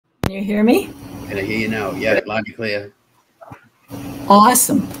Can you hear me? Can I hear you now? Yeah, loud and clear.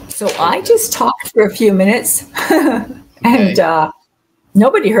 Awesome. So I just talked for a few minutes and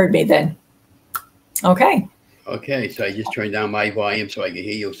nobody heard me then. Okay. Okay, so I just turned down my volume so I can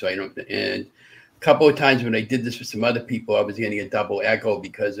hear you, so I don't. And a couple of times when I did this with some other people, I was getting a double echo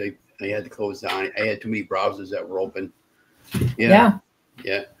because I had to close down. I had too many browsers that were open. Yeah.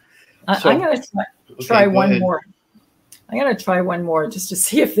 So, I'm going to try one more. I'm going to try one more just to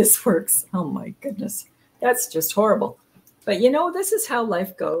see if this works. Oh my goodness. That's just horrible. But you know, this is how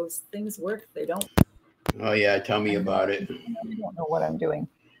life goes. Things work, they don't. Oh yeah, tell me about it. I don't know what I'm doing.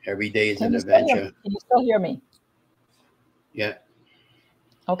 Every day is an adventure. Can you still hear me? Yeah.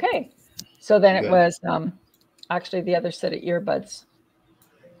 Okay. So then it was actually the other set of earbuds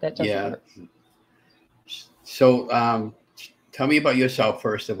that doesn't work. So tell me about yourself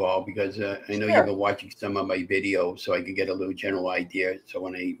first of all, because I know you've been watching some of my videos, so I can get a little general idea. So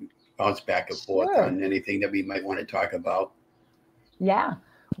when I bounce back and forth on anything that we might want to talk about. Yeah.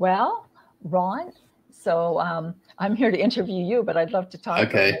 Well, Ron, so I'm here to interview you, but I'd love to talk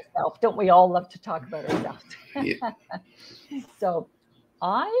about myself. Don't we all love to talk about ourselves? So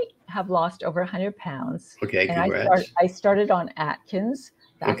I have lost over 100 pounds. Okay, congrats. I started on Atkins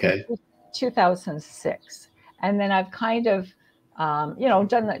back in 2006. And then I've kind of, you know,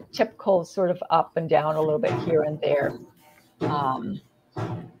 done the typical sort of up and down a little bit here and there.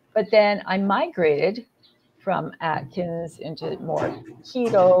 But then I migrated from Atkins into more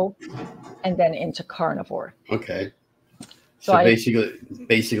keto and then into carnivore. Okay. So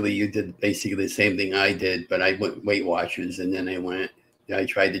basically you did basically the same thing I did, but I went Weight Watchers and then I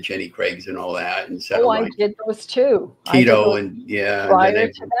tried the Jenny Craig's and all that. And so I did those too. Keto prior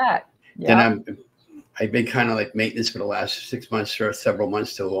to that. Then I've been kind of like maintenance for the last 6 months or several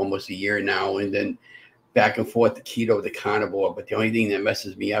months to almost a year now. And then back and forth to keto, to carnivore. But the only thing that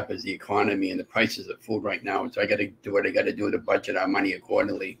messes me up is the economy and the prices of food right now. So I got to do what I got to do to budget our money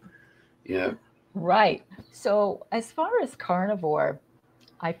accordingly. Yeah. Right. So as far as carnivore,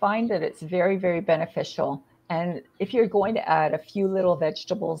 I find that it's very, very beneficial. And if you're going to add a few little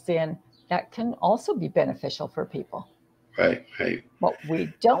vegetables in, that can also be beneficial for people. Right. What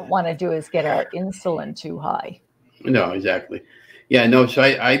we don't want to do is get our insulin too high. No, exactly. Yeah, no. So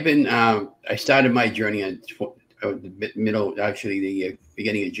I've been, I started my journey on the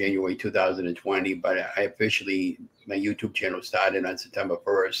beginning of January 2020, but I officially, my YouTube channel started on September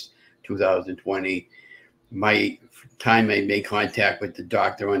 1st, 2020. My time I made contact with the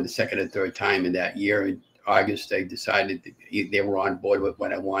doctor on the second or third time in that year, in August, I decided they were on board with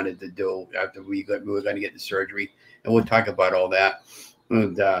what I wanted to do after we were going to get the surgery. And we'll talk about all that.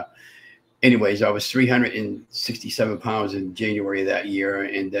 And anyways, I was 367 pounds in January of that year.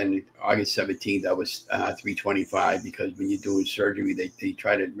 And then August 17th, I was 325, because when you're doing surgery, they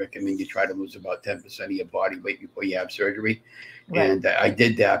try to recommend you try to lose about 10% of your body weight before you have surgery. Right. And I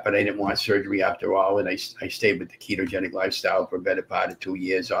did that, but I didn't want surgery after all. And I stayed with the ketogenic lifestyle for a better part of 2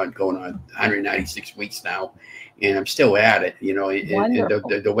 years, going on 196 weeks now. And I'm still at it, you know, and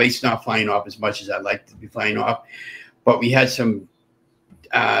the weight's not flying off as much as I'd like to be flying off. But we had some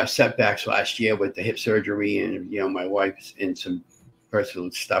setbacks last year with the hip surgery and, you know, my wife and some personal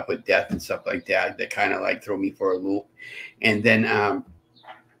stuff with death and stuff like that kind of like threw me for a loop. And then,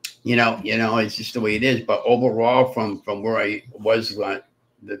 you know, it's just the way it is. But overall, from where I was, the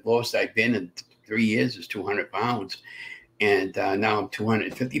lowest I've been in 3 years is 200 pounds. And now I'm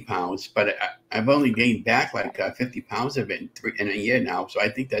 250 pounds, but I've only gained back like 50 pounds of it in a year now. So I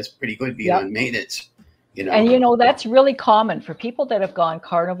think that's pretty good being on maintenance. You know? And, you know, that's really common for people that have gone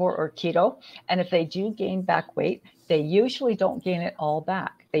carnivore or keto. And if they do gain back weight, they usually don't gain it all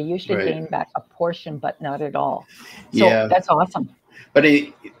back. They usually gain back a portion, but not at all. So that's awesome. But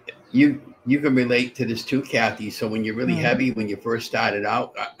you can relate to this too, Cathy. So when you're really heavy, when you first started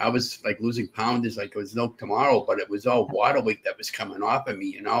out, I was like losing pounds like it was no tomorrow, but it was all water weight that was coming off of me,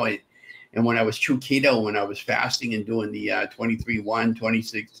 you know. And when I was true keto, when I was fasting and doing the 23-1,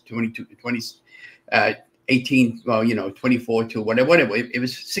 26, 22, 20, 18, well, you know, 24 to whatever, it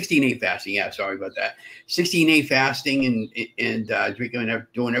was 16-8 fasting. Yeah, sorry about that. 16-8 fasting and drinking,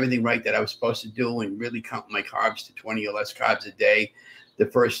 doing everything right that I was supposed to do, and really counting my carbs to 20 or less carbs a day. The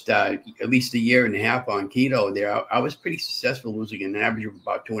first at least a year and a half on keto there, I was pretty successful, losing an average of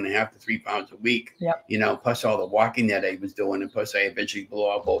about 2.5 to 3 pounds a week. Yep. You know, plus all the walking that I was doing, and plus I eventually blew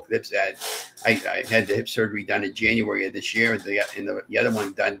out both hips. I had the hip surgery done in January of this year, and the other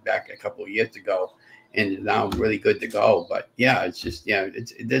one done back a couple of years ago, and now I'm really good to go. But yeah, it's just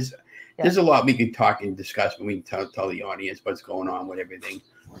there's a lot we can talk and discuss when we tell the audience what's going on with everything.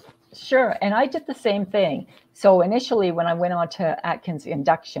 Sure. And I did the same thing. So initially, when I went on to Atkins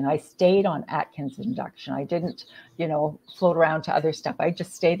induction, I stayed on Atkins induction. I didn't, float around to other stuff. I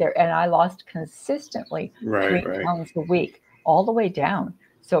just stayed there, and I lost consistently 3 pounds a week, all the way down.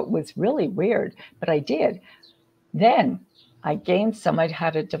 So it was really weird, but I did. Then I gained some. I'd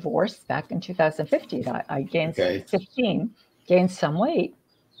had a divorce back in 2015. I gained 15, gained some weight.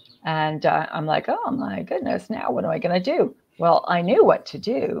 And I'm like, oh my goodness, now what am I going to do? Well, I knew what to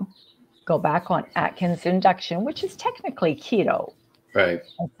do. Go back on Atkins induction, which is technically keto. Right.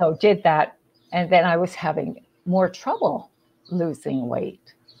 And so did that. And then I was having more trouble losing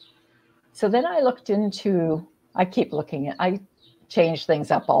weight. So then I looked into, I change things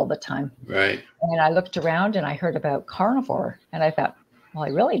up all the time. Right. And I looked around and I heard about carnivore. And I thought, well, I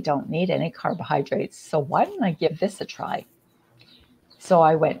really don't need any carbohydrates. So why don't I give this a try? So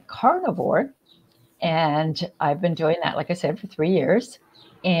I went carnivore, and I've been doing that, like I said, for 3 years.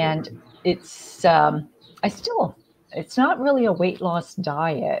 And it's not really a weight loss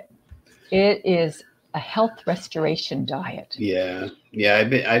diet. It is a health restoration diet. Yeah.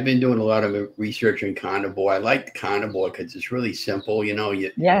 I've been doing a lot of research on carnivore. I like carnivore because it's really simple.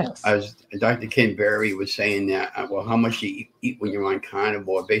 Yes. Dr. Ken Berry was saying that, well, how much you eat when you're on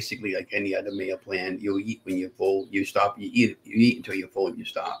carnivore, basically like any other meal plan, you eat when you're full, you stop, you eat until you're full and you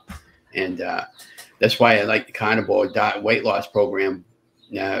stop. And that's why I like the carnivore diet weight loss program.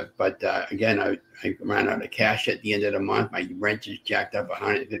 But again, I ran out of cash at the end of the month. My rent just jacked up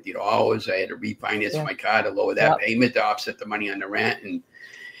 $150. I had to refinance my car to lower that payment to offset the money on the rent. And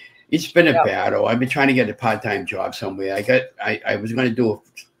it's been a battle. I've been trying to get a part-time job somewhere. I was going to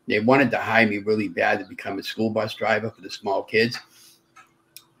they wanted to hire me really bad to become a school bus driver for the small kids.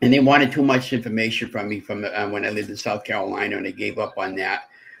 And they wanted too much information from me from when I lived in South Carolina, and they gave up on that.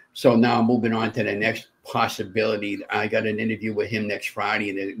 So now I'm moving on to the next possibility. I got an interview with him next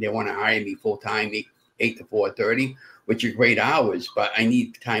Friday, and they want to hire me full time, 8 to 4:30, which are great hours. But I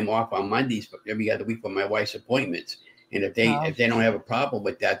need time off on Mondays every other week for my wife's appointments. And if they don't have a problem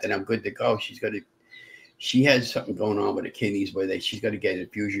with that, then I'm good to go. She has something going on with the kidneys where she's got to get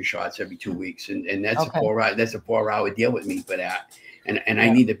infusion shots every 2 weeks, and that's a 4-hour deal with me for that. And I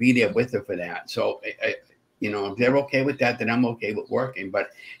need to be there with her for that. So if they're okay with that, then I'm okay with working. But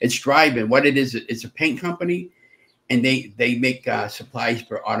it's driving. What it is, it's a paint company, and they make supplies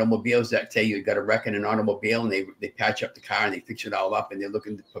for automobiles. That say you got a wreck in an automobile, and they patch up the car and they fix it all up, and they're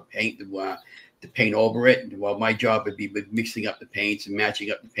looking for paint to paint over it. Well, my job would be mixing up the paints and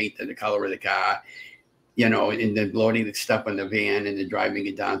matching up the paint to the color of the car, and then loading the stuff on the van and then driving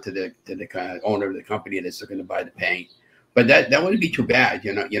it down to the owner of the company that's looking to buy the paint. But that wouldn't be too bad,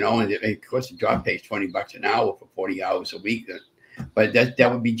 and of course the job pays $20 an hour for 40 hours a week. But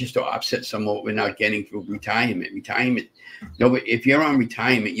that would be just to offset some of what we're not getting through retirement. If you're on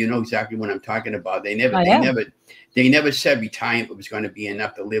retirement, you know exactly what I'm talking about. They never said retirement was going to be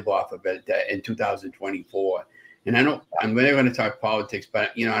enough to live off of it in 2024. And I'm really going to talk politics,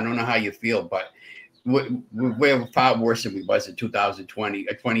 but I don't know how you feel, but we're far worse than we was in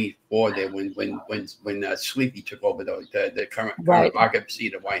 2024 there when Sleepy took over the current occupancy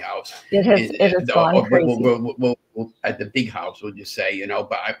of the White House. It has gone crazy. At the big house, we'll just say,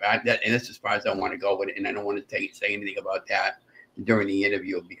 but and that's as far as I want to go with it, and I don't want to say anything about that during the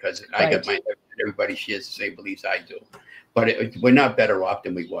interview because everybody shares the same beliefs I do. But we're not better off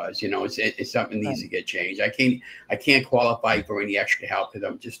than we was. It's something that needs to get changed. I can't qualify for any extra help because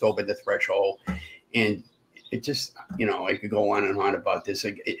I'm just over the threshold. And it just, I could go on and on about this.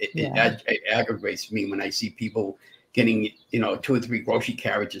 It aggravates me when I see people getting, 2 or 3 grocery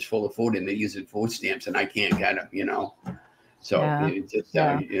carriages full of food and they're using food stamps and I can't get them, So there's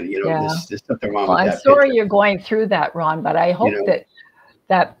something wrong with that. I'm sorry you're going through that, Ron, but I hope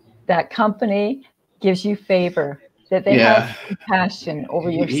that company gives you favor, that they have compassion over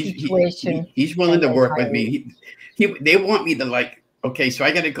your situation. He's willing to work with me. They want me to okay, so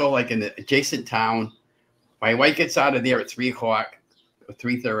I got to go in the adjacent town. My wife gets out of there at 3 o'clock or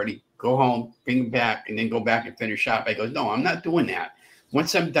 3:30, go home, bring them back, and then go back and finish up. I go, no, I'm not doing that.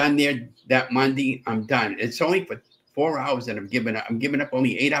 Once I'm done there that Monday, I'm done. It's only for 4 hours that I'm giving up. I'm giving up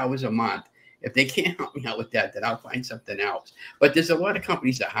only 8 hours a month. If they can't help me out with that, then I'll find something else. But there's a lot of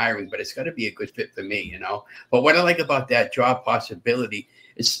companies that are hiring, but it's got to be a good fit for me, But what I like about that job possibility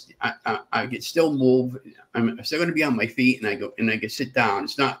is I can still move. I'm still going to be on my feet, and I can sit down.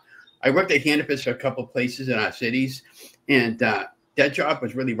 It's not. I worked at Hannaford for a couple of places in our cities, and that job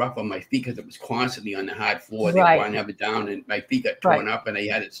was really rough on my feet because it was constantly on the hard floor. They wouldn't have it down, and my feet got torn up, and I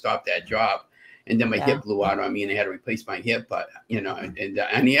had to stop that job. And then my hip blew out on me, and I had to replace my hip. But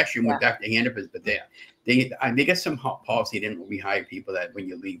and he actually went back to Hannaford, but they get some policy. They didn't rehire people that when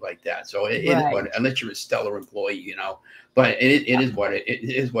you leave like that. So it is Right. what, unless you're a stellar employee, you know. But it is what it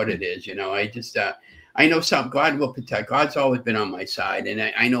is. What it is, you know. I just I know God will protect. God's always been on my side, and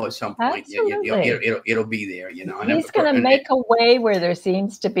I know at some point it'll be there, you know. And He's going to make a way where there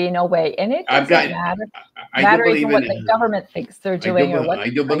seems to be no way, and it doesn't matter even what the government thinks they're doing or what. I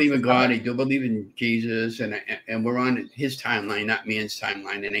do believe in God. I do believe in Jesus, and we're on His timeline, not man's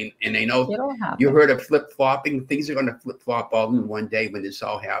timeline. And I know you heard of flip flopping. Things are going to flip flop all in one day when this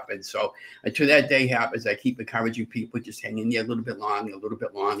all happens. So until that day happens, I keep encouraging people just hang in there a little bit longer, a little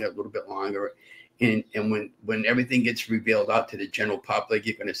bit longer, a little bit longer. And when everything gets revealed out to the general public,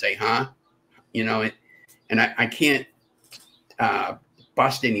 you're going to say, huh? You know, and I can't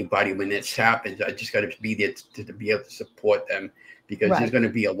bust anybody when this happens. I just got to be there to be able to support them, because there's going to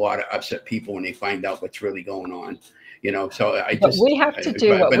be a lot of upset people when they find out what's really going on. You know, so we have to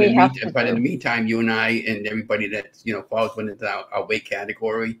do what we have to do. But in the meantime, you and I and everybody that, you know, falls within our weight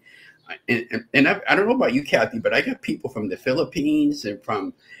category. And I don't know about you, Cathy, but I got people from the Philippines and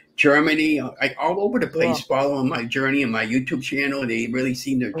from Germany, all over the place, following my journey and my YouTube channel. They really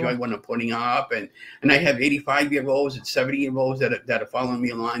seem to enjoy what I'm putting up, and I have 85-year-olds and 70-year-olds that are following me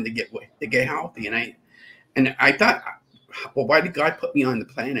along to get healthy. And I thought, well, why did God put me on the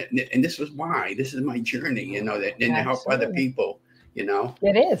planet? And this was why. This is my journey, you know, and to help other people, you know.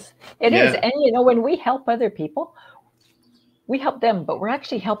 It is, and you know, when we help other people, we help them, but we're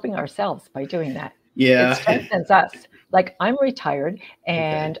actually helping ourselves by doing that. Yeah, it strengthens us. Like, I'm retired,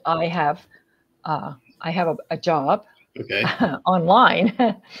 and I have a job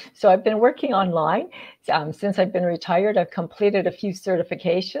online. So I've been working online since I've been retired. I've completed a few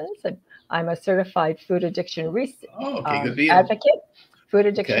certifications. I'm a certified food addiction advocate, food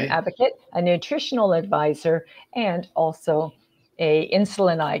addiction advocate, a nutritional advisor, and also a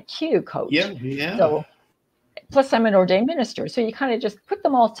insulin IQ coach. Yeah. So, plus I'm an ordained minister. So you kind of just put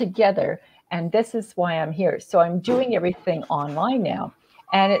them all together. And this is why I'm here. So I'm doing everything online now.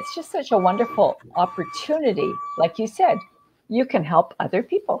 And it's just such a wonderful opportunity. Like you said, you can help other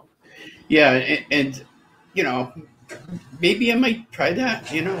people. Yeah. And you know, maybe I might try that.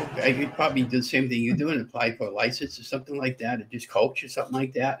 You know, I could probably do the same thing you do and apply for a license or something like that, or just coach or something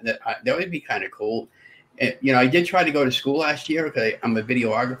like that. That would be kind of cool. And, you know, I did try to go to school last year because I'm a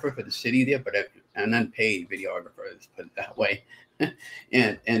videographer for the city there, but I'm an unpaid videographer, let's put it that way.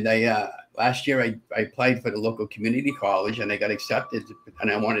 and I last year I applied for the local community college, and I got accepted, and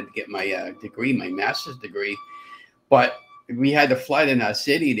I wanted to get my degree, my master's degree, but we had a flood in our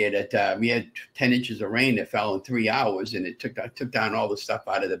city there that we had 10 inches of rain that fell in 3 hours, and it took down all the stuff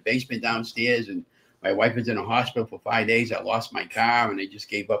out of the basement downstairs, and my wife was in a hospital for 5 days. I lost my car, and I just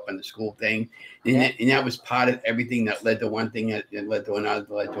gave up on the school thing. And that was part of everything that led to one thing and led to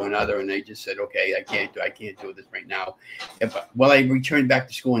another. And I just said, okay, I can't do this right now. Will I return back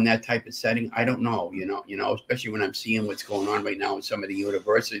to school in that type of setting? I don't know, you know, especially when I'm seeing what's going on right now in some of the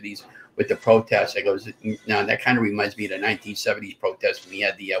universities with the protests. I goes, now that kind of reminds me of the 1970s protests when we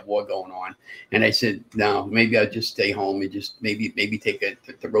had the war going on. And I said, no, maybe I'll just stay home and just maybe take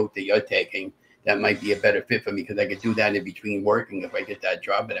the road that you're taking. That might be a better fit for me, because I could do that in between working if I get that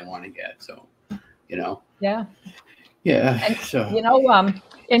job that I want to get. So, you know. Yeah. And, so, you know,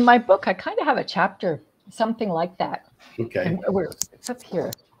 in my book, I kind of have a chapter, something like that. Okay. And it's up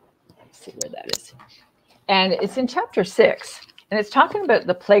here. Let's see where that is. And it's in chapter 6, and it's talking about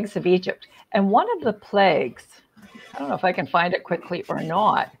the plagues of Egypt. And one of the plagues, I don't know if I can find it quickly or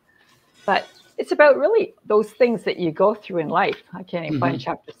not, but it's about really those things that you go through in life. I can't even find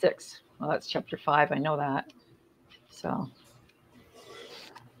chapter 6. Well, that's chapter 5. I know that. So,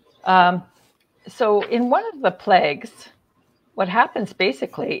 so in one of the plagues, what happens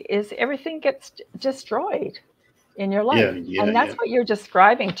basically is everything gets destroyed in your life. And that's what you're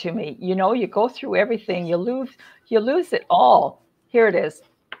describing to me. You know, you go through everything, you lose it all. Here it is.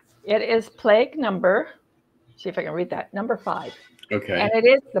 It is plague number, see if I can read that, number 5. Okay. And it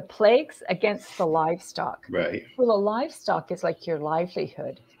is the plagues against the livestock. Right. Well, the livestock is like your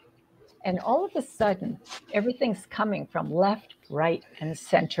livelihood. And all of a sudden, everything's coming from left, right, and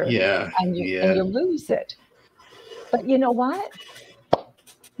center. And you lose it. But you know what?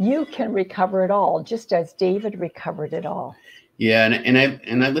 You can recover it all, just as David recovered it all. Yeah, and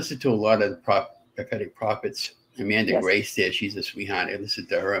I listened to a lot of the prophetic prophets. Amanda Grace there, she's a sweetheart. I listened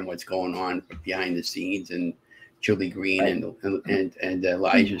to her and what's going on behind the scenes, and Julie Green and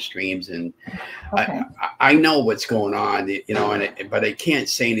Elijah Streams, and I know what's going on, you know, but I can't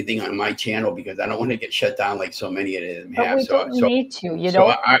say anything on my channel because I don't want to get shut down like so many of them have. We don't need to, you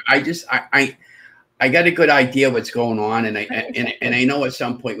know. So I got a good idea what's going on, and I know at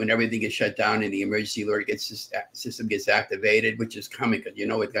some point when everything gets shut down and the emergency alert system gets activated, which is coming, because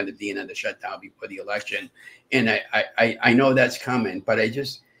it's going to be another shutdown before the election, and I know that's coming, but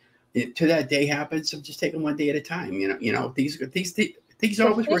till that day happens, I'm just taking one day at a time. Things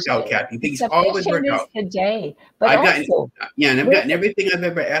always work out, Cathy. Things always work out. Today, but I've gotten everything I've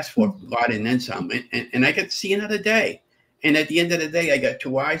ever asked for, God, and then some, and I get to see another day. And at the end of the day, I got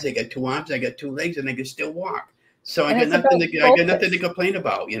 2 eyes, I got 2 arms, I got 2 legs, and I can still walk. So I got nothing to complain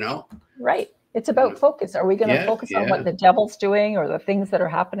about, Right. It's about focus. Are we going to focus on what the devil's doing or the things that are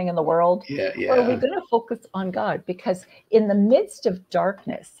happening in the world? Or are we going to focus on God? Because in the midst of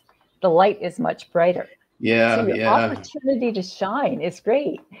darkness, the light is much brighter. So your opportunity to shine is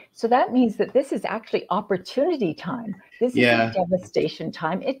great. So that means that this is actually opportunity time. This isn't devastation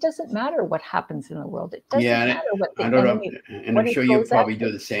time. It doesn't matter what happens in the world. It doesn't matter what the enemy. And I'm sure you probably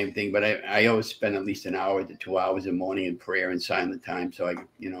do the same thing. But I always spend at least an hour to 2 hours in morning in prayer and silent time. So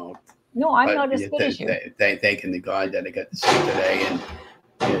No, I'm not as good as you. Thanking the God that I got to see today, and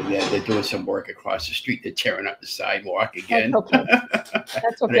they're doing some work across the street. They're tearing up the sidewalk again. That's okay.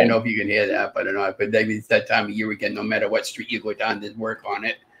 That's okay. I don't know if you can hear that, but I don't know. But maybe it's that time of year again. No matter what street you go down, there's work on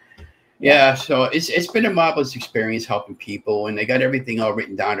it. Yeah, so it's been a marvelous experience helping people, and they got everything all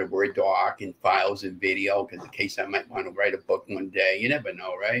written down in Word doc and files and video, because in case I might want to write a book one day. You never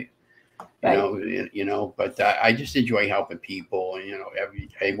know, right? But I just enjoy helping people. And,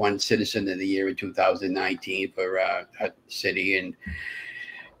 I won Citizen of the Year in 2019 for city, and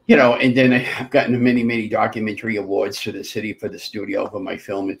and then I've gotten many documentary awards to the city for the studio for my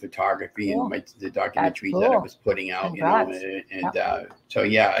film and photography and the documentaries that I was putting out. So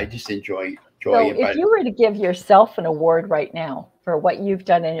I just enjoy it. If you were to give yourself an award right now for what you've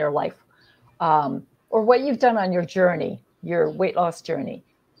done in your life, or what you've done on your journey, your weight loss journey,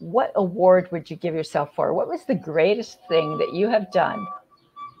 what award would you give yourself for? What was the greatest thing that you have done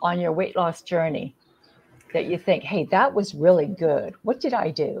on your weight loss journey that you think, hey, that was really good? What did I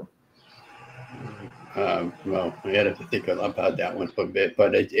do? Well, I had to think about that one for a bit,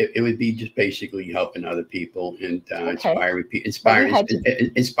 but it would be just basically helping other people and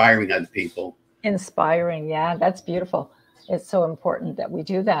inspiring other people. Inspiring, yeah, that's beautiful. It's so important that we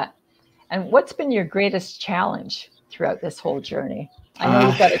do that. And what's been your greatest challenge throughout this whole journey? I know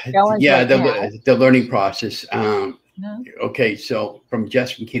you've got a challenge. The learning process. Okay, so from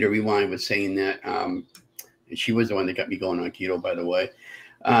Keto Rewind was saying that she was the one that got me going on keto, by the way.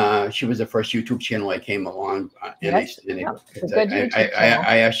 She was the first YouTube channel I came along. I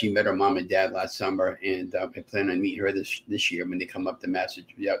actually met her mom and dad last summer, and I plan on meeting her this year when they come up to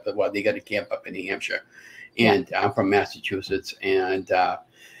Massachusetts. Well, they got a camp up in New Hampshire, and I'm from Massachusetts. And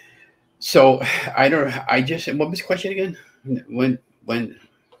so what was the question again? When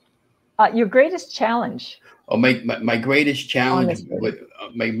your greatest challenge. Oh, my greatest challenge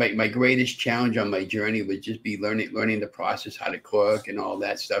my greatest challenge on my journey would just be learning the process, how to cook and all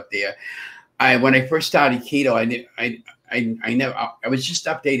that stuff there. When I first started keto, I was just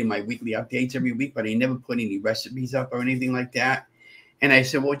updating my weekly updates every week, but I never put any recipes up or anything like that. And I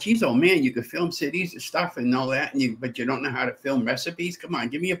said, well, geez, oh man, you could film cities and stuff and all that, but you don't know how to film recipes? Come on,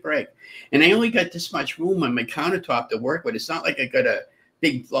 give me a break. And I only got this much room on my countertop to work with. It's not like I got a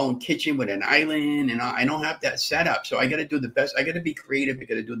big blown kitchen with an island, and I don't have that set up. So I got to do the best. I got to be creative. I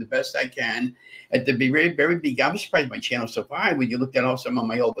got to do the best I can. At the very, very beginning, I was surprised my channel survived when you looked at some of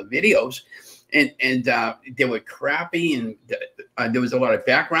my older videos, and they were crappy, and there was a lot of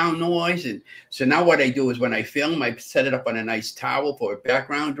background noise. And so now what I do is when I film, I set it up on a nice towel for a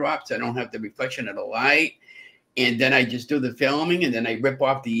background drop, so I don't have the reflection of the light. And then I just do the filming, and then I rip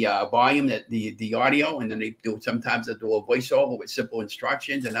off the volume, the audio, and then sometimes I do a voiceover with simple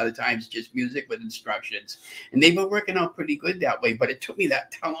instructions, and other times just music with instructions. And they've been working out pretty good that way, but it took me a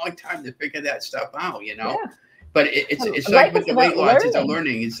long time to figure that stuff out, Yeah. But it's like with the weight loss, it's a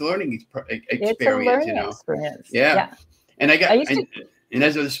learning experience, It's a learning experience. Yeah. And and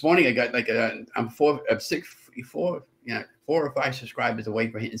as of this morning, I got I'm 4 or 5 subscribers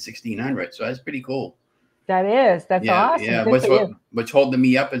away from hitting 1,600. So that's pretty cool. That's awesome. Yeah, what's holding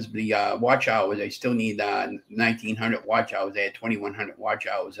me up is the watch hours. I still need 1,900 watch hours. I had 2,100 watch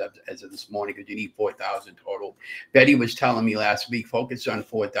hours as of this morning, because you need 4,000 total. Betty was telling me last week, focus on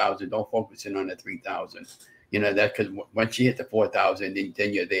 4,000. Don't focus in on the 3,000. That because once you hit the 4,000,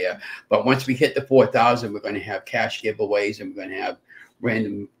 then you're there. But once we hit the 4,000, we're going to have cash giveaways, and we're going to have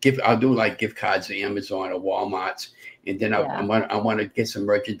random I'll do like gift cards to Amazon or Walmart's, and then I want to get some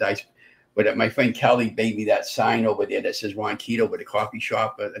merchandise. But my friend Kelly made me that sign over there that says Ron Keto with a coffee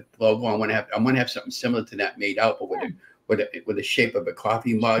shop logo. I want to have something similar to that made out, but with with a shape of a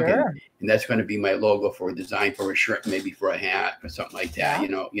coffee mug, Sure. and that's going to be my logo for a design for a shirt, maybe for a hat or something like that.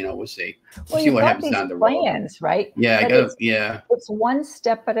 Yeah. We'll see. Well, See you've what got happens these down the road. plans, right? Yeah, I But got. Yeah. it's one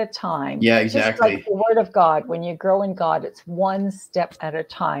step at a time. Yeah, Just like exactly. the word of God, when you grow in God, it's one step at a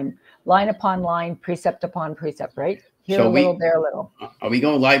time, line upon line, precept upon precept, right? Here So a little, there a little. are we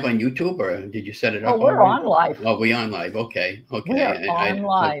going live on YouTube, or did you set it Oh, up we're already? on live. Oh, we on live. Okay. We're Okay. on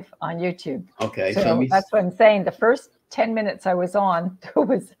live on YouTube. Okay. So let So me. that's what I'm saying. The first 10 minutes I was on, there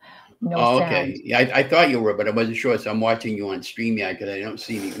was no Oh, sound. okay. Yeah, I thought you were, but I wasn't sure. So I'm watching you on StreamYard because I don't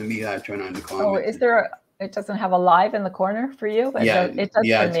see any. Let me turn on the comments. Oh, is there it doesn't have a live in the corner for you? Yeah, It does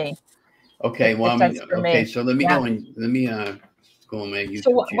for me. Okay, well, It does for okay. me. So let me Yeah. go and go on my YouTube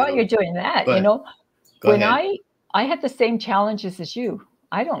So channel. while you're doing that, Go you ahead. know, Go when ahead. I had the same challenges as you.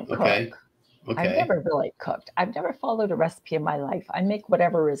 I don't cook. Okay. I've Okay. never really cooked. I've never followed a recipe in my life. I make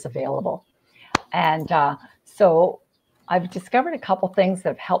whatever is available. And so I've discovered a couple things that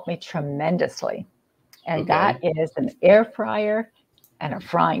have helped me tremendously. And that is an air fryer and a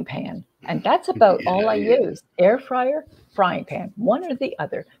frying pan. And that's about all I use. Air fryer, frying pan, one or the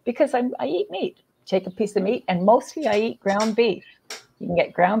other, because I eat meat. Take a piece of meat, and mostly I eat ground beef. You can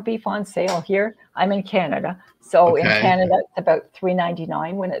get ground beef on sale here. I'm in Canada. So in Canada, it's about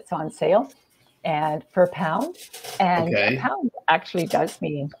 $3.99 when it's on sale, and per pound. And a pound actually does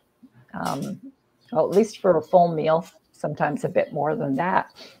mean, well, at least for a full meal, sometimes a bit more than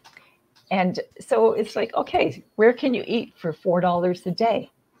that. And so it's like, okay, where can you eat for $4 a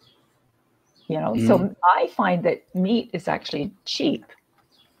day? So I find that meat is actually cheap.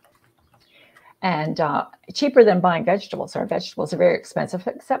 And cheaper than buying vegetables. Our vegetables are very expensive,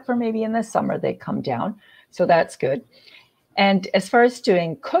 except for maybe in the summer they come down. So that's good. And as far as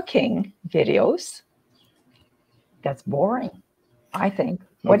doing cooking videos, that's boring, I think.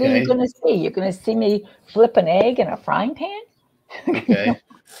 What are you going to see? You're going to see me flip an egg in a frying pan? Okay.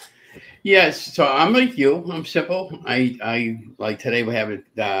 Yes. So I'm like you. I'm simple. I like today we're having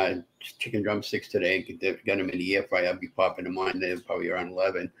chicken drumsticks today. Got them in the air fryer. I'll be popping them on. They're probably around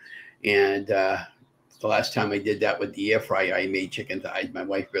 11. And the last time I did that with the air fryer, I made chicken thighs. My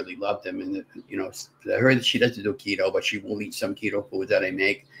wife really loved them. And, I heard that she doesn't do keto, but she will eat some keto foods that I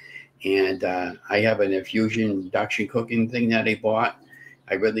make. And I have an induction cooking thing that I bought.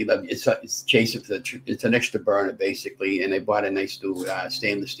 I really love it. It's Jason. It's an extra burner, basically. And I bought a nice new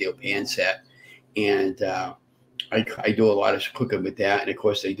stainless steel pan set. And I do a lot of cooking with that, and of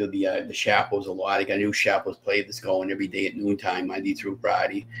course I do the shackles a lot. I got a new shackles play that's going every day at noontime, Monday through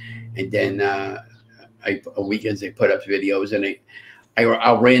Friday, and then on weekends I put up videos, and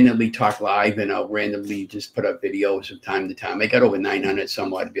I'll randomly talk live, and I'll randomly just put up videos from time to time. I got over 900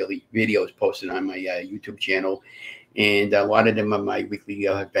 somewhat videos posted on my YouTube channel. And a lot of them are my weekly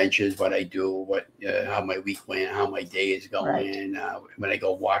adventures, what I do, how my week went, how my day is going. Right. When I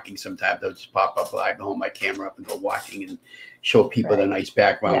go walking, sometimes I'll just pop up live, hold my camera up and go walking and show people the nice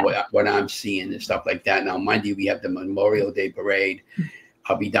background, what I'm seeing and stuff like that. Now, Monday, we have the Memorial Day Parade.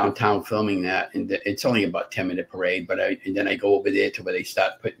 I'll be downtown filming that, and it's only about 10-minute parade. But and then I go over there to where they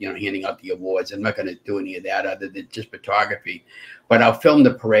start handing out the awards. I'm not going to do any of that other than just photography. But I'll film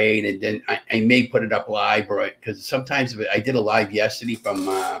the parade, and then I may put it up live, because sometimes I did a live yesterday from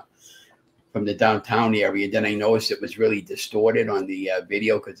the downtown area. Then I noticed it was really distorted on the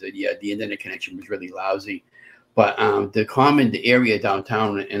video because the internet connection was really lousy. But the area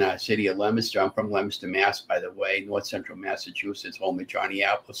downtown in our city of Leominster, I'm from Leominster, Mass, by the way, North Central Massachusetts, home of Johnny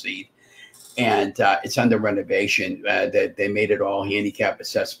Appleseed. And it's under renovation. They made it all handicap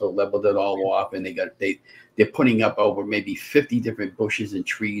accessible, leveled it all off, and they're putting up over maybe 50 different bushes and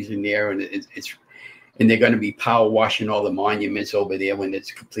trees in there, and and they're going to be power washing all the monuments over there when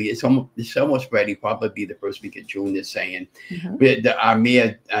it's complete. It's almost ready. Probably be the first week of June. They're saying. But our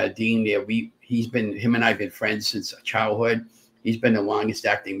mayor Dean there, him and I have been friends since childhood. He's been the longest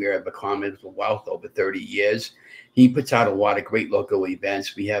acting mayor of the Commonwealth, over 30 years. He puts out a lot of great local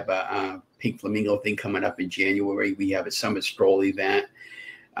events. We have a Pink Flamingo thing coming up in January. We have a summer stroll event,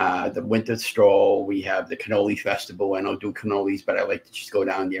 the winter stroll. We have the cannoli festival. I don't do cannolis, but I like to just go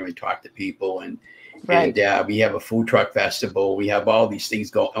down there and talk to people. And we have a food truck festival. We have all these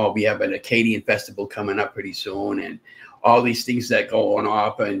things going. Oh, we have an Acadian festival coming up pretty soon, and all these things that go on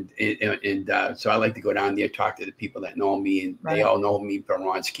off. And so I like to go down there, talk to the people that know me, and they all know me from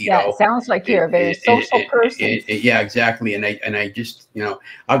Ron's Keto. Yeah, it sounds like you're a very social person. Yeah, exactly. And I just,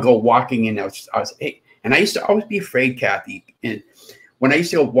 I'll go walking, and and I used to always be afraid, Cathy. And when I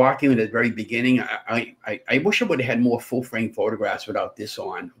used to go walking in the very beginning, I wish I would have had more full frame photographs without this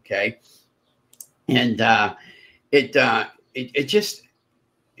on. Okay. And it just,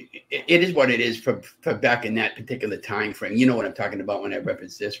 it is what it is for back in that particular time frame. You know what I'm talking about when I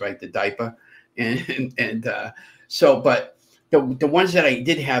reference this, right? The diaper, so, but the ones that I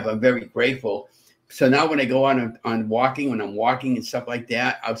did have, I'm very grateful. So now when I go on walking, when I'm walking and stuff like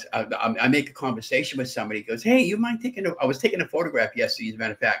that, I make a conversation with somebody. Goes, hey, you mind taking I was taking a photograph yesterday, as a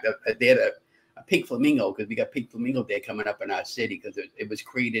matter of fact. They had a pink flamingo, because we got Pink Flamingo Day coming up in our city, because it was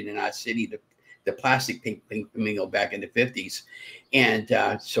created in our city, the plastic pink flamingo back in the 50s.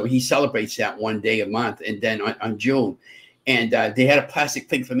 And so he celebrates that one day a month, and then on June. And they had a plastic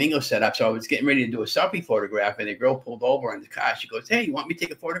pink flamingo set up. So I was getting ready to do a selfie photograph, and the girl pulled over in the car. She goes, hey, you want me to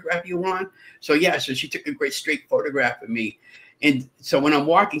take a photograph of you, Ron? So yeah, so she took a great straight photograph of me. And so when I'm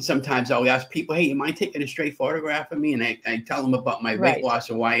walking, sometimes I'll ask people, hey, you mind taking a straight photograph of me? And I tell them about my weight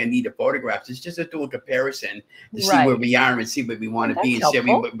loss and why I need a photograph. It's just to do a comparison to see where we are and see where we want to be. And see,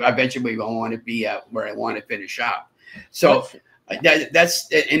 eventually we want to be where I want to finish up. So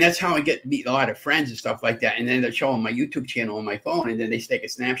that's how I get to meet a lot of friends and stuff like that. And then they show them my YouTube channel on my phone, and then they take a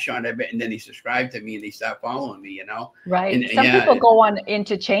snapshot of it, and then they subscribe to me and they start following me, you know? Right. And some people go on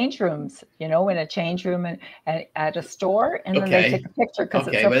into change rooms, you know, in a change room and at a store, and then they take a picture because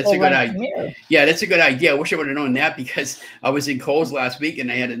it's a full length mirror. Yeah, that's a good idea. I wish I would have known that, because I was in Kohl's last week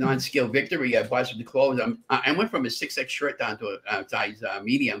and I had a non-scale victory. I bought some clothes. I went from a 6X shirt down to a size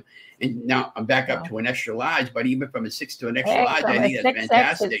medium. And now I'm back up to an extra large, but even from a 6 to an extra large, I think that's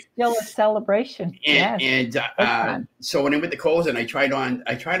fantastic. It's still a celebration. So when I went to Kohl's and I tried on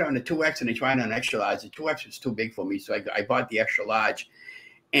the 2X and I tried on extra large, the 2X was too big for me. So I bought the extra large.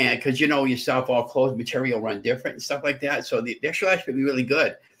 And because you know yourself, all clothes material run different and stuff like that. So the extra large would be really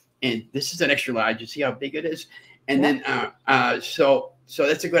good. And this is an extra large. You see how big it is? And then so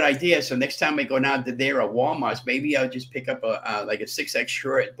that's a good idea. So next time I go down to there at Walmart, maybe I'll just pick up like a 6X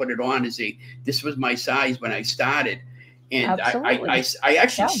shirt and put it on and say, this was my size when I started. And I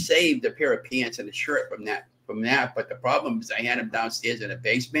actually saved a pair of pants and a shirt from that. But the problem is I had them downstairs in the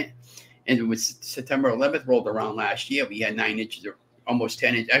basement. And it was September 11th rolled around last year. We had 9 inches or almost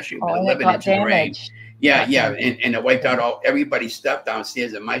 10 inches, actually 11 inches of rain. Yeah. And it wiped out everybody's stuff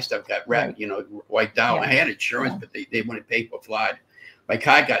downstairs, and my stuff got wrecked, you know, wiped out. I had insurance, but they wouldn't pay for flood. My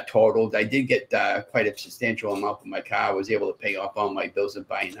car got totaled. I did get quite a substantial amount for my car. I was able to pay off all my bills and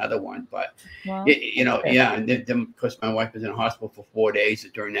buy another one. But, you know, and then, of course, my wife was in the hospital for 4 days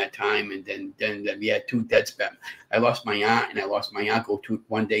during that time. And then we had 2 deaths. I lost my aunt and I lost my uncle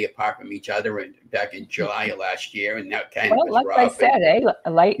 1 day apart from each other, and back in July of last year. And that kind of was like rough. I said,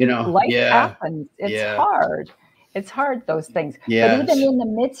 life happens. It's hard. It's hard, those things. But even in the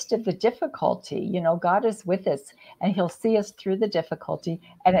midst of the difficulty, you know, God is with us, and he'll see us through the difficulty.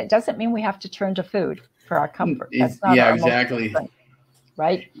 And it doesn't mean we have to turn to food for our comfort. That's not our exactly.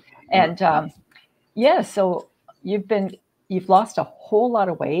 Right. And so you've lost a whole lot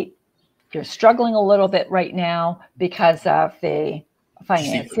of weight. You're struggling a little bit right now because of the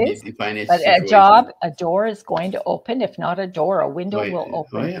finances. But a door is going to open. If not a door, a window will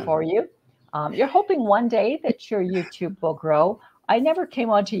open for you. You're hoping one day that your YouTube will grow. I never came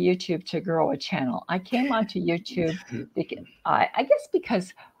onto YouTube to grow a channel. I came onto YouTube because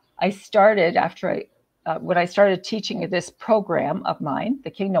because I started when I started teaching this program of mine, the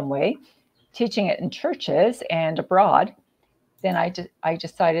Kingdom Way, teaching it in churches and abroad. Then I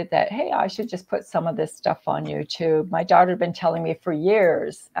decided that, hey, I should just put some of this stuff on YouTube. My daughter had been telling me for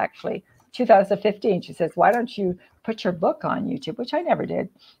years, actually, 2015, she says, why don't you put your book on YouTube, which I never did.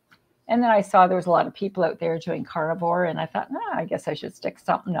 And then I saw there was a lot of people out there doing carnivore, and I thought, I guess I should stick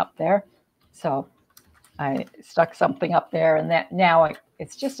something up there. So I stuck something up there, and now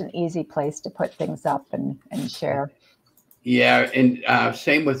it's just an easy place to put things up and share. Yeah, and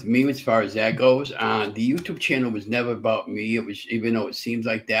same with me as far as that goes. The YouTube channel was never about me. It was, even though it seems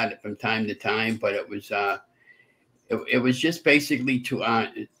like that from time to time, but it was just basically to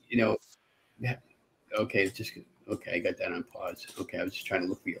you know. Okay, it's just. Okay, I got that on pause. Okay, I was just trying to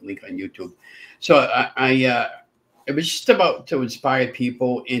look for your link on YouTube. So it was just about to inspire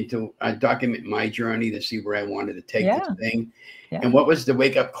people and to document my journey to see where I wanted to take this thing. And what was the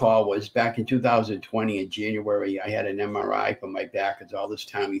wake-up call was back in 2020 in January, I had an MRI for my back, because all this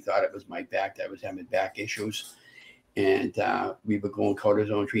time we thought it was my back that was having back issues. And we were going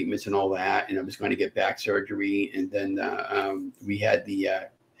cortisone treatments and all that, and I was going to get back surgery. And then we had the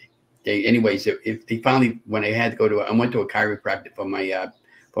if they finally, when I had to go I went to a chiropractor for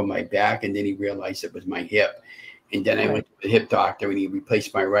my back, and then he realized it was my hip. And then I went to the hip doctor, and he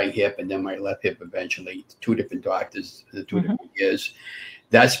replaced my right hip and then my left hip eventually. 2 different doctors, 2 different years.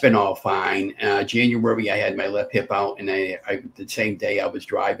 That's been all fine. January, I had my left hip out, and I the same day I was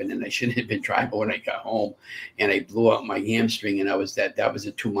driving, and I shouldn't have been driving when I got home, and I blew out my hamstring, and that was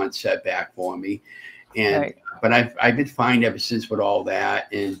a 2-month setback for me. And Right. but I've been fine ever since with all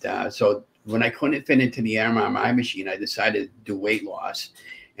that. And so when I couldn't fit into the MRI machine, I decided to do weight loss.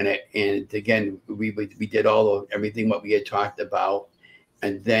 And again, we did everything what we had talked about,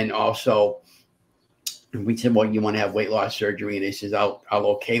 and then also. And we said, well, you want to have weight loss surgery? And he says, I'll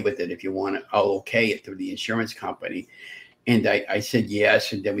okay with it if you want it. I'll okay it through the insurance company. And I said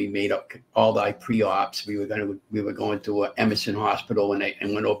yes. And then we made up all the pre-ops. We were going to Emerson Hospital, and I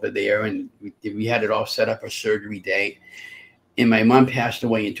went over there, and we had it all set up for surgery date. And my mom passed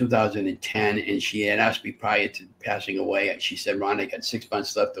away in 2010, and she had asked me prior to passing away. She said, Ron, I got 6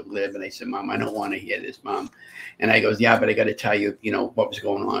 months left to live. And I said, Mom, I don't want to hear this, Mom. And I goes, yeah, but I got to tell you, what was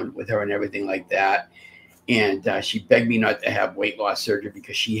going on with her and everything like that. And she begged me not to have weight loss surgery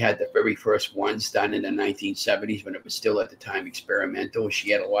because she had the very first ones done in the 1970s when it was still at the time experimental. She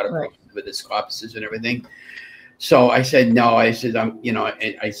had a lot of problems with the scopus and everything. So I said, no, I said,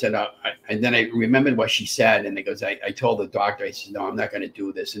 and then I remembered what she said. And I told the doctor, I said, no, I'm not going to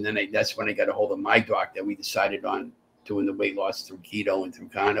do this. And then that's when I got a hold of my doctor. We decided on doing the weight loss through keto and through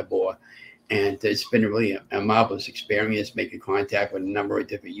carnivore. And it's been really a marvelous experience making contact with a number of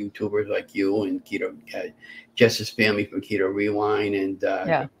different YouTubers like you and Keto, Jess's family from Keto Rewind, and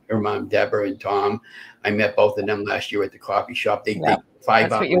her mom, Deborah, and Tom. I met both of them last year at the coffee shop. They 5 hours.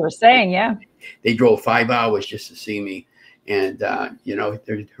 That's what you were saying, yeah. They drove 5 hours just to see me. And,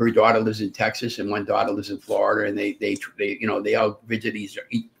 her daughter lives in Texas and one daughter lives in Florida. And they all visit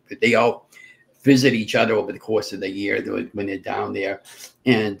each other over the course of the year when they're down there.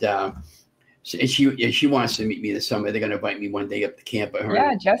 And, she wants to meet me this summer. They're going to invite me one day up to camp.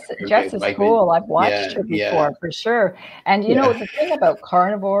 Jess is cool. I've watched her before, for sure. And the thing about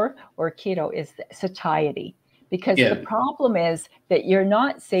carnivore or keto is satiety, because the problem is that you're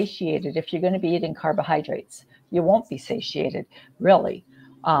not satiated if you're going to be eating carbohydrates. You won't be satiated, really.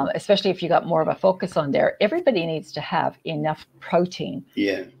 Especially if you got more of a focus on there. Everybody needs to have enough protein.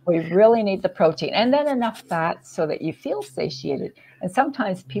 Yeah. We really need the protein, and then enough fat so that you feel satiated. And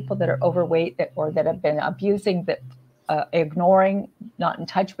sometimes people that are overweight or that have been abusing, ignoring, not in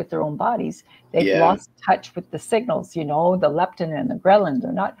touch with their own bodies, they've lost touch with the signals, the leptin and the ghrelin.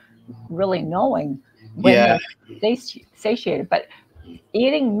 They're not really knowing when they're satiated. But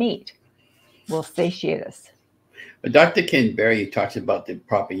eating meat will satiate us. But Dr. Ken Berry talks about the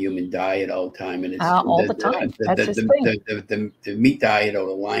proper human diet all the time, and it's all the time. That's his thing. The meat diet or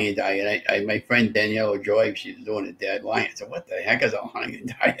the lion diet. My friend Danielle Joy, she's doing a dead lion. So what the heck is a lion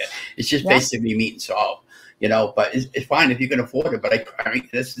diet? It's just basically meat and salt, But it's fine if you can afford it. But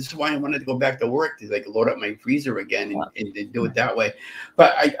this is why I wanted to go back to work, to load up my freezer again and do it that way.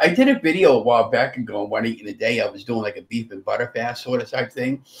 But I did a video a while back ago, 1 eating a day. I was doing like a beef and butter fast sort of type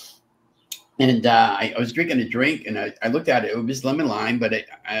thing. And I was drinking a drink, and I looked at it. It was lemon lime, but the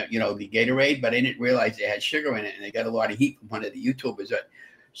Gatorade. But I didn't realize it had sugar in it, and I got a lot of heat from one of the YouTubers. That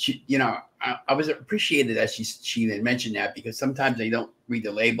I was appreciated that she had mentioned that, because sometimes I don't read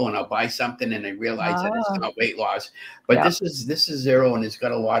the label and I'll buy something and I realize that it's not weight loss. But this is zero, and it's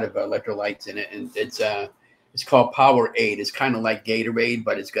got a lot of electrolytes in it, and it's called Powerade. It's kind of like Gatorade,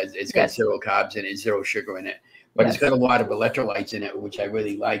 but it's got zero carbs in it, zero sugar in it. But it's got a lot of electrolytes in it, which I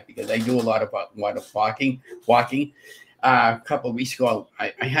really like, because I do a lot of walking. A couple of weeks ago,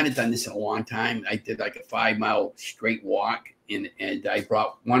 I hadn't done this in a long time. I did like a 5-mile straight walk, and I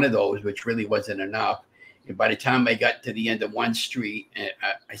brought one of those, which really wasn't enough. And by the time I got to the end of one street,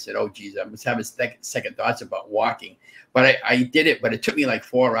 I said, oh, geez, I was having second thoughts about walking. But I did it, but it took me like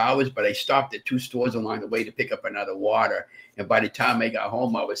 4 hours. But I stopped at 2 stores along the way to pick up another water. And by the time I got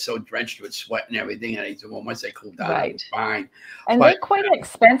home, I was so drenched with sweat and everything. And I said, well, once I cooled down, I was fine. And they're quite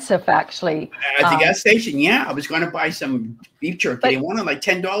expensive, actually. At the gas station, I was going to buy some beef jerky. They wanted like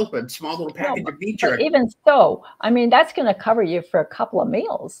 $10 for a small little package of beef jerky. Even so, I mean, that's going to cover you for a couple of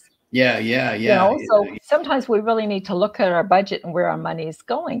meals. Yeah. So sometimes we really need to look at our budget and where our money is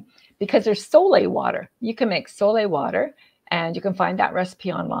going, because there's Sole water. You can make Sole water, and you can find that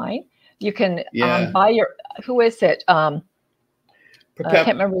recipe online. You can buy who is it? I can't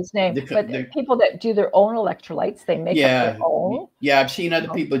remember his name, but the people that do their own electrolytes, they make up their own. Yeah, I've seen other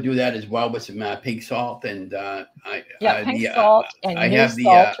people do that as well with some pink salt and pink salt and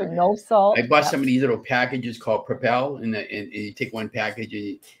salt or no salt. I bought some of these little packages called Propel, and you take one package and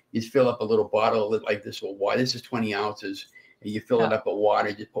you just fill up a little bottle like this with water. This is 20 ounces. And you fill it up with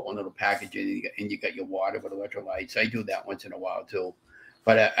water. Just put one little package in, and you got your water with electrolytes. I do that once in a while too,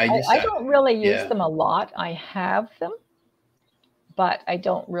 but I don't really use them a lot. I have them. but I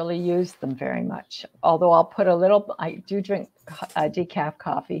don't really use them very much. Although I'll put a little, I do drink decaf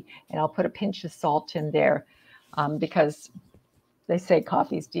coffee, and I'll put a pinch of salt in there because they say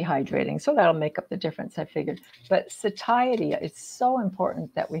coffee is dehydrating. So that'll make up the difference, I figured. But satiety, it's so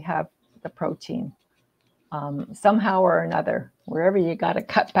important that we have the protein somehow or another, wherever you got to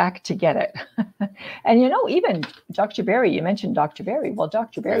cut back to get it. And, you know, even Dr. Berry, you mentioned Dr. Berry. Well,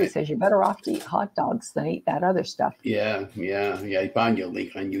 Dr. Berry says you're better off to eat hot dogs than eat that other stuff. Yeah. I found your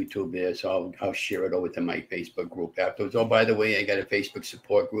link on YouTube there, so I'll share it over to my Facebook group afterwards. Oh, by the way, I got a Facebook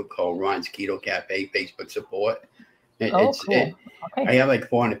support group called Ron's Keto Cafe Facebook support. Cool. Okay. I have like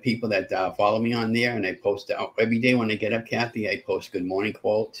 400 people that follow me on there, and I post out every day when I get up, Kathy. I post good morning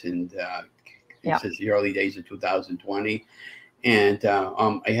quotes, and this is the early days of 2020. And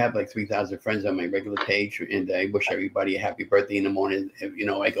I have like 3,000 friends on my regular page, and I wish everybody a happy birthday in the morning. You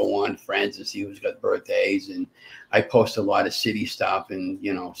know, I go on friends to see who's got birthdays, and I post a lot of city stuff and,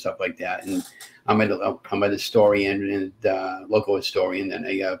 you know, stuff like that. And I'm a historian and local historian, and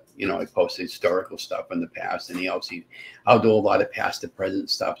I post historical stuff in the past, and I'll do a lot of past to present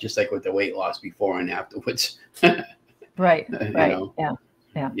stuff, just like with the weight loss before and afterwards. Right. You know?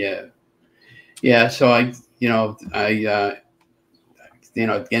 Yeah. So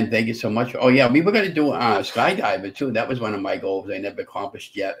again, thank you so much. Oh yeah, we were going to do skydiving too. That was one of my goals I never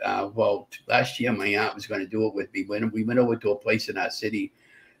accomplished yet. Well, last year my aunt was going to do it with me. We went over to a place in our city.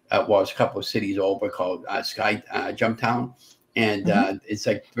 Well, it's a couple of cities over called Jumptown, and it's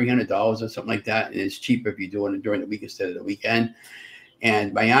like $300 or something like that, and it's cheaper if you're doing it during the week instead of the weekend.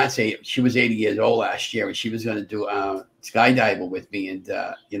 And my aunt she was 80 years old last year, and she was going to do skydiving with me. And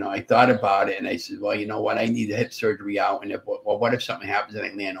I thought about it, and I said, well, you know what, I need a hip surgery out, and what if something happens and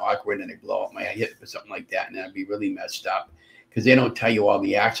I land awkward and I blow up my hip or something like that, and I'd be really messed up. Because they don't tell you all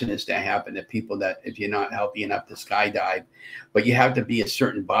the accidents that happen to people that if you're not healthy enough to skydive, but you have to be a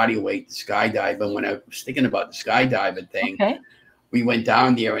certain body weight to skydive. And when I was thinking about the skydiving thing, we went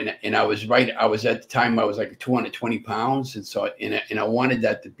down there, and I was at the time I was like 220 pounds, and so and I wanted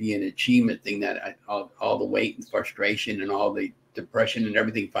that to be an achievement thing, that all the weight and frustration and all the depression and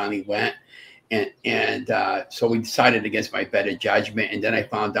everything finally went, and so we decided against my better judgment, and then I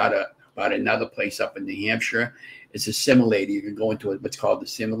found out about another place up in New Hampshire. It's a simulator. You can go into what's called the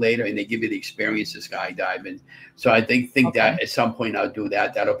simulator, and they give you the experience of skydiving. So I think that at some point I'll do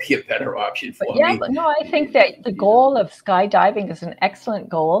that. That'll be a better option for me. Yeah, but no, I think that the goal of skydiving is an excellent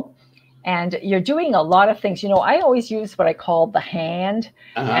goal. And you're doing a lot of things. You know, I always use what I call the hand,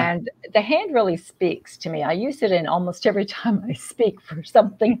 and the hand really speaks to me. I use it in almost every time I speak for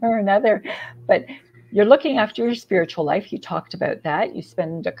something or another. But you're looking after your spiritual life. You talked about that. You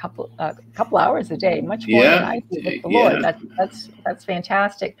spend a couple hours a day, much more than I do with the Lord. That's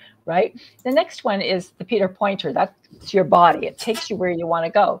fantastic, right? The next one is the Peter Pointer. That's your body. It takes you where you want to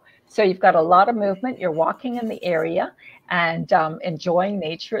go. So you've got a lot of movement. You're walking in the area and enjoying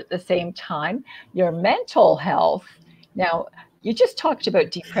nature at the same time. Your mental health. Now, you just talked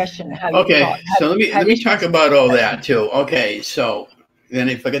about depression. So let me talk about all that too. Okay, so. Then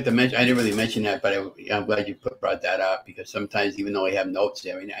I forgot to mention, I didn't really mention that, but I'm glad you brought that up, because sometimes, even though I have notes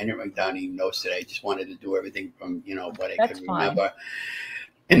there, I didn't write down any notes today. I just wanted to do everything from, what I could remember.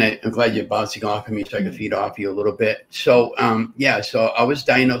 And I'm glad you're bouncing off of me so I can feed off you a little bit. So, so I was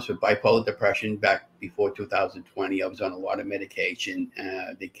diagnosed with bipolar depression back before 2020. I was on a lot of medication.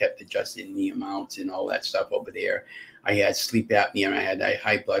 They kept adjusting the amounts and all that stuff over there. I had sleep apnea, I had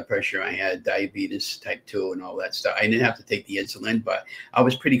high blood pressure, I had diabetes type 2 and all that stuff. I didn't have to take the insulin, but I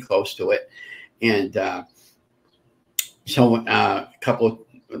was pretty close to it. And at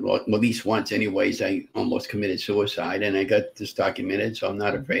least once anyways, I almost committed suicide, and I got this documented, so I'm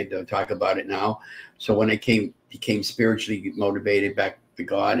not afraid to talk about it now. So when I became spiritually motivated back to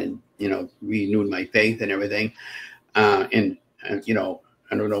God, and, renewed my faith and everything,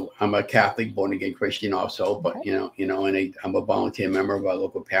 I don't know, I'm a Catholic, born again Christian also, but, and I'm a volunteer member of our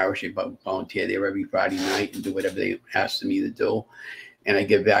local parish. I volunteer there every Friday night and do whatever they ask me to do. And I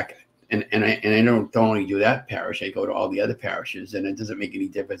give back. And I don't only do that parish, I go to all the other parishes, and it doesn't make any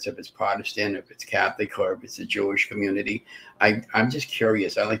difference if it's Protestant, if it's Catholic, or if it's a Jewish community. I'm just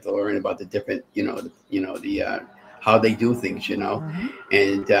curious. I like to learn about the different, how they do things,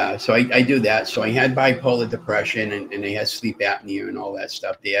 and so I do that. So I had bipolar depression, and I had sleep apnea and all that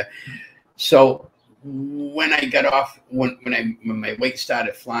stuff there. So when I got off, when my weight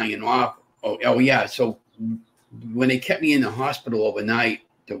started flying off, so when they kept me in the hospital overnight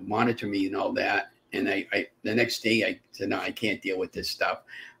to monitor me and all that, and I the next day I said, no, I can't deal with this stuff.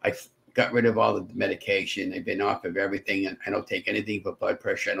 I got rid of all the medication. I've been off of everything, and I don't take anything for blood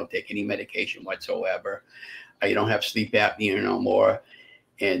pressure. I don't take any medication whatsoever. I don't have sleep apnea no more.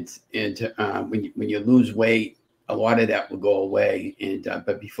 And when you lose weight, a lot of that will go away. And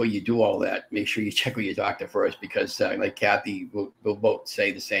but before you do all that, make sure you check with your doctor first, because like Cathy, we'll both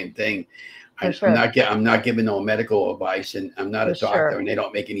say the same thing. I'm not giving no medical advice, and I'm not a doctor, and they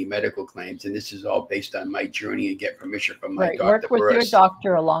don't make any medical claims. And this is all based on my journey and get permission from my doctor first. Work with your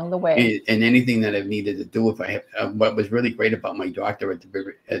doctor along the way. And anything that I've needed to do, if I have, what was really great about my doctor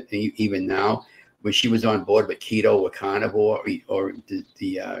even now, was she was on board with keto or carnivore or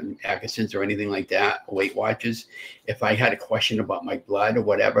the Atkinson's or anything like that, Weight Watchers. If I had a question about my blood or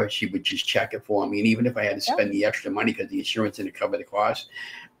whatever, she would just check it for me. And even if I had to spend the extra money because the insurance didn't cover the cost,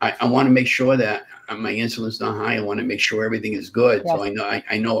 I want to make sure that my insulin's not high. I want to make sure everything is good. So I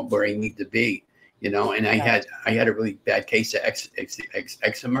know where I need to be, you know. And I had a really bad case of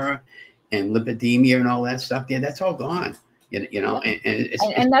eczema and lipidemia and all that stuff. Yeah, that's all gone. You know,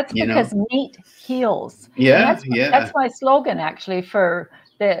 and that's because meat heals. That's my slogan actually for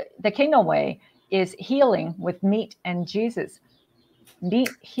the Kingdom Way is healing with meat and Jesus.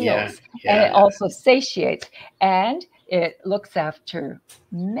 Meat heals, and it also satiates, and it looks after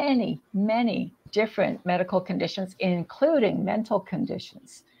many, many different medical conditions, including mental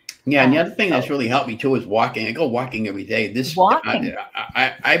conditions. Yeah, and the other thing that's really helped me too is walking. I go walking every day.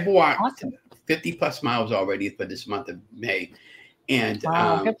 I've walked 50 plus miles already for this month of May. And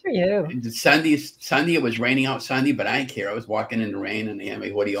good for you. Sunday it was raining out Sunday, but I didn't care. I was walking in the rain and I had my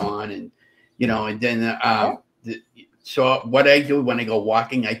hoodie on, and you know, and then so what I do when I go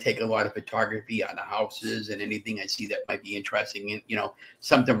walking, I take a lot of photography on the houses and anything I see that might be interesting, and you know,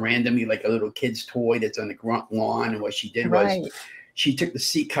 something randomly like a little kid's toy that's on the lawn. And what she did was she took the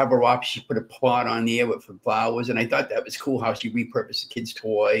seat cover off, she put a plot on there with flowers, and I thought that was cool how she repurposed the kid's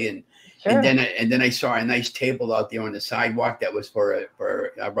toy. And then I saw a nice table out there on the sidewalk that was for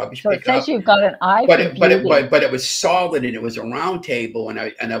a rubbish pickup. So it says you've got an eye but it was solid, and it was a round table, and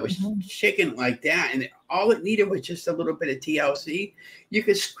I was shaking like that, and all it needed was just a little bit of TLC. You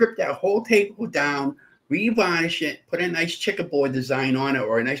could script that whole table down, revarnish it, put a nice checkerboard design on it,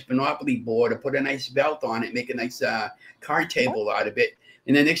 or a nice Monopoly board, or put a nice belt on it, make a nice card table out of it.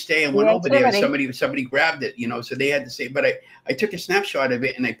 And the next day I went over there and somebody grabbed it, you know, so they had to say, but I took a snapshot of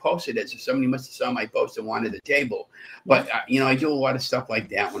it and I posted it. So somebody must have saw my post and wanted the table. But, you know, I do a lot of stuff like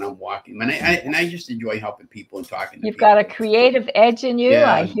that when I'm walking. And I just enjoy helping people and talking to people. You've got a creative edge in you.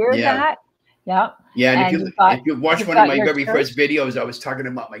 I hear that. Yeah. Yeah. And if you watch one of my very first videos, I was talking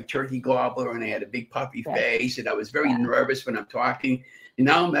about my turkey gobbler, and I had a big puffy face, and I was very nervous when I'm talking. And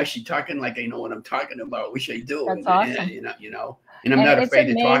now I'm actually talking like I know what I'm talking about, which I do. That's awesome. You know. And I'm not afraid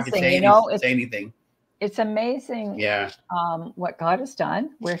to talk and say anything. It's amazing what God has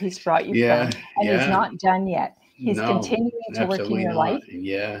done, where he's brought you from. And he's not done yet. He's continuing to work in your life.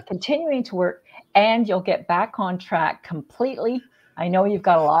 Continuing to work. And you'll get back on track completely. I know you've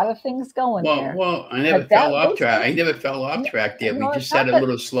got a lot of things going there. Well, I never fell off track. I never fell off track there. We just had a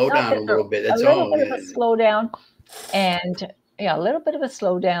little slowdown a little bit. That's all. A little bit of a slowdown. And a little bit of a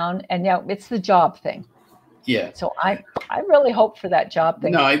slowdown. And it's the job thing. Yeah. So I really hope for that job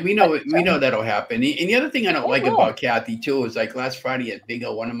thing. No, we know that'll happen. And the other thing I don't like about Cathy too is like last Friday at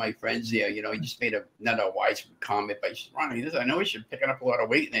Bingo, one of my friends there, you know, he just made another wise comment, but he said, Ronnie, I know you're picking up a lot of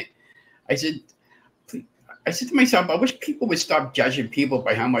weight. And I said to myself, I wish people would stop judging people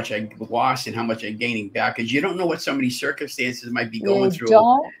by how much I lost and how much I'm gaining back, because you don't know what somebody's circumstances might be going through.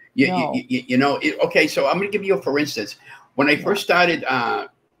 You know, okay, so I'm going to give you for instance, when I first started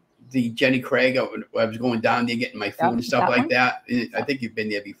the Jenny Craig, I was going down there getting my food and stuff like that. I think you've been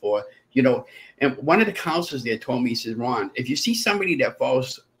there before, you know. And one of the counselors there told me, he said, Ron, if you see somebody that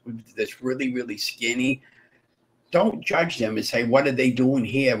falls that's really, really skinny, don't judge them and say, what are they doing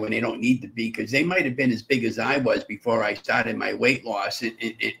here when they don't need to be? Because they might have been as big as I was before I started my weight loss.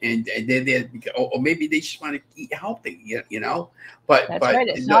 And they're there, or maybe they just want to eat healthy, you know. But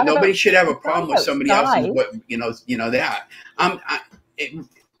nobody should have a problem with somebody else's, you know that.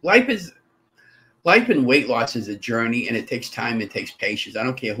 Life and weight loss is a journey, and it takes time, it takes patience. I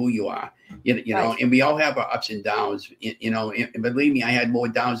don't care who you are, you know, and we all have our ups and downs, you know, and believe me, I had more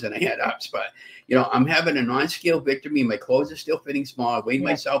downs than I had ups, but you know, I'm having a non-scale victory. My clothes are still fitting small. I weighed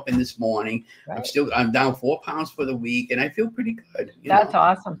myself in this morning. I'm down 4 pounds for the week, and I feel pretty good. That's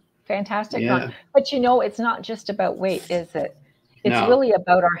awesome. Fantastic. Yeah. But you know, it's not just about weight, is it? It's really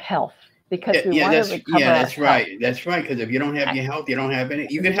about our health. Because we want to recover. Yeah, that's right. That's right. Because if you don't have your health, you don't have any.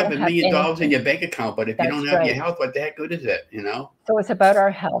 You can have $1 million in your bank account, but if you don't have your health, what the heck good is it? You know. So it's about our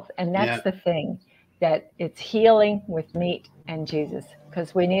health, and that's the thing, that it's healing with meat and Jesus,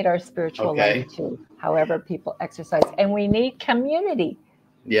 because we need our spiritual life too. However, people exercise, and we need community.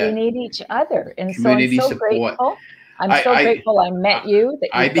 Yeah. We need each other. And Community so I'm so support. grateful. I'm so grateful I met you, that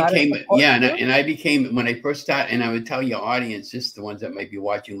I you've got became, a support yeah, group. and I became, when I first started, and I would tell your audience, just the ones that might be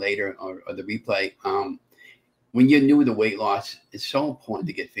watching later or the replay, when you're new to weight loss, it's so important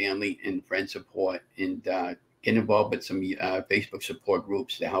to get family and friend support and get involved with some Facebook support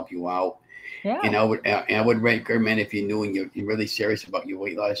groups to help you out. Yeah. And I would recommend, if you're new and you're really serious about your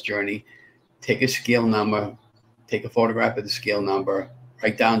weight loss journey, take a scale number, take a photograph of the scale number,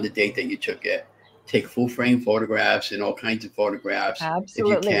 write down the date that you took it, take full frame photographs and all kinds of photographs.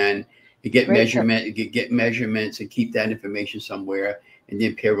 Absolutely. If you can. You get get measurements and keep that information somewhere, and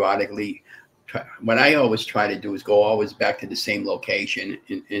then periodically. What I always try to do is go always back to the same location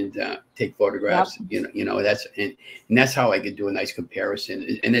and take photographs. Yep. And that's how I could do a nice comparison.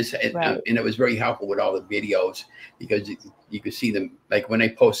 And and it was very helpful with all the videos, because you could see them. Like when I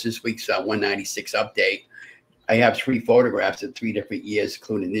post this week's 196 update, I have 3 photographs of 3 different years,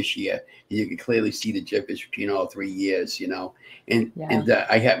 including this year. And you can clearly see the difference between all 3 years, And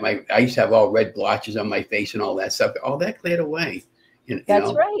I used to have all red blotches on my face and all that stuff. All that cleared away.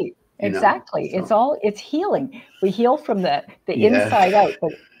 That's right. Exactly. It's healing. We heal from the inside out,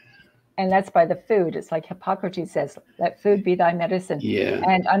 and that's by the food. It's like Hippocrates says, let food be thy medicine. Yeah.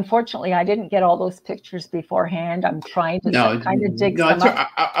 And unfortunately, I didn't get all those pictures beforehand. I'm trying to kind of dig some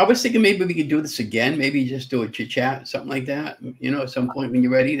up. I was thinking maybe we could do this again. Maybe just do a chit chat, something like that. At some point when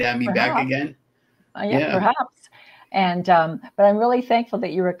you're ready to have me back again. Yeah, perhaps. And but I'm really thankful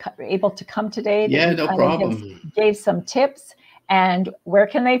that you were able to come today. Yeah, no problem. Gave some tips. And where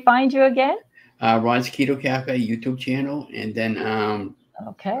can they find you again? Ron's Keto Cafe YouTube channel, and then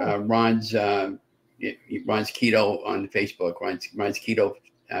Ron's Keto on Facebook. Ron's Keto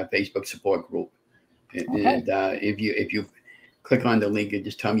Facebook support group. And if you click on the link and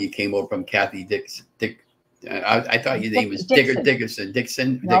just tell me you came over from Cathy Dickson. I thought your name was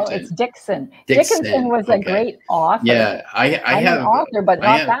Dickson. No, it's Dickson. Dickinson was a great author. Yeah, I'm an author, but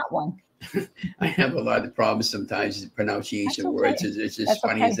not that one. I have a lot of problems sometimes with pronunciation of words. It's just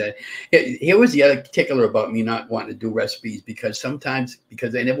funny as that. Here was the other particular about me not wanting to do recipes, because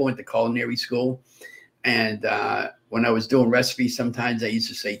I never went to culinary school, and when I was doing recipes, sometimes I used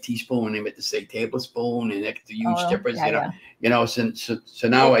to say teaspoon and I meant to say tablespoon, and that's the huge difference. So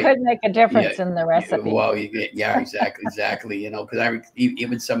now it could make a difference in the recipe. Well, exactly. Because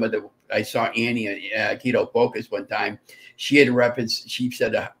even I saw Annie at Keto Focus one time. She had a reference. She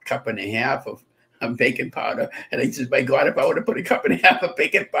said 1.5 cups of baking powder, and I said, "My God, if I would have put 1.5 cups of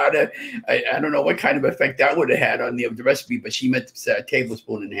baking powder, I don't know what kind of effect that would have had on the recipe." But she meant to say 1.5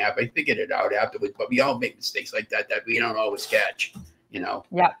 tablespoons. I figured it out afterwards. But we all make mistakes like that we don't always catch. Yeah,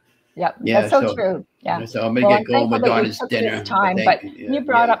 that's so true. Yeah. So I'm gonna get going with Donna's dinner. But you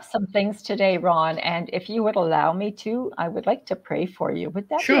brought up some things today, Ron, and if you would allow me to, I would like to pray for you. Would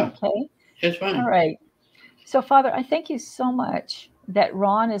that be okay? That's fine. All right. So, Father, I thank you so much that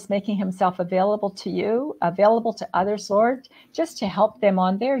Ron is making himself available to you, available to others, Lord, just to help them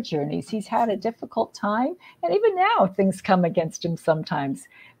on their journeys. He's had a difficult time, and even now things come against him sometimes.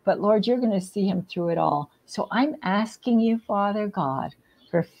 But, Lord, you're going to see him through it all. So I'm asking you, Father God,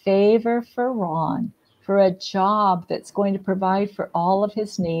 for favor for Ron, for a job that's going to provide for all of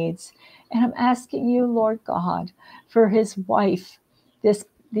his needs. And I'm asking you, Lord God, for his wife,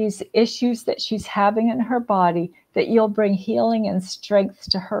 these issues that she's having in her body, that you'll bring healing and strength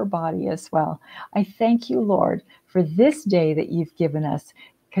to her body as well. I thank you, Lord, for this day that you've given us,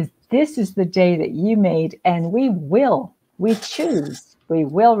 because this is the day that you made, and we will rejoice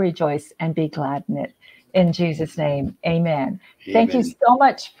and be glad in it. In Jesus' name, amen. Thank you so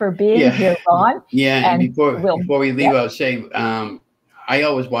much for being here, Ron. Yeah, and before we leave, I'll say I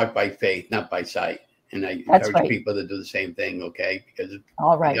always walk by faith, not by sight. And I encourage people to do the same thing, okay? Because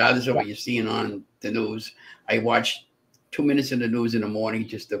regardless of what you're seeing on the news, I watch 2 minutes in the news in the morning,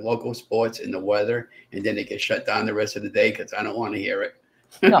 just the local sports and the weather, and then it gets shut down the rest of the day because I don't want to hear it.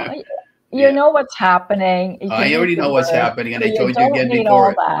 No, you know what's happening. I already know what's happening, and I told you again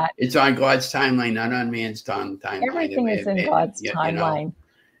before. It's on God's timeline, not on man's timeline. Everything is in God's timeline.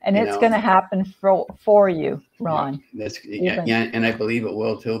 And it's going to happen for you, Ron. And I believe it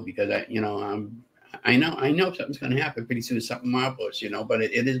will too, because I know something's going to happen pretty soon, something marvelous, but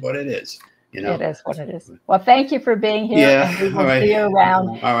it is what it is, It is what it is. Well, thank you for being here. Yeah. And we will see you around.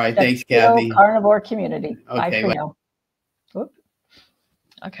 All right. Thanks, Cathy. Carnivore community. Okay, bye for now. Whoop.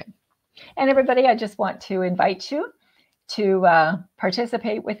 Okay. And everybody, I just want to invite you to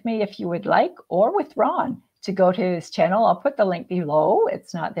participate with me if you would like, or with Ron, to go to his channel. I'll put the link below.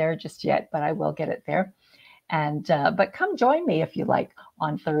 It's not there just yet, but I will get it there. And but come join me if you like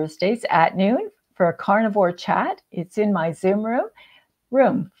on Thursdays at noon for a carnivore chat. It's in my Zoom room.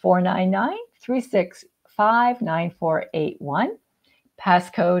 room 499-365-9481.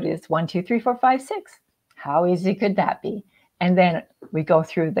 Passcode is 123456. How easy could that be? And then we go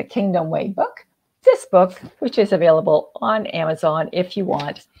through the Kingdom Way book, this book, which is available on Amazon if you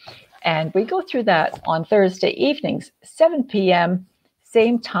want. And we go through that on Thursday evenings, 7 p.m.,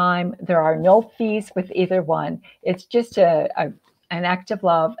 same time. There are no fees with either one. It's just an act of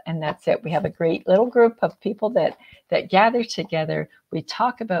love, and that's it. We have a great little group of people that gather together. We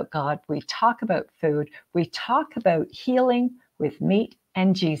talk about God. We talk about food. We talk about healing with meat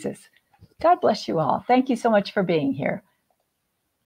and Jesus. God bless you all. Thank you so much for being here.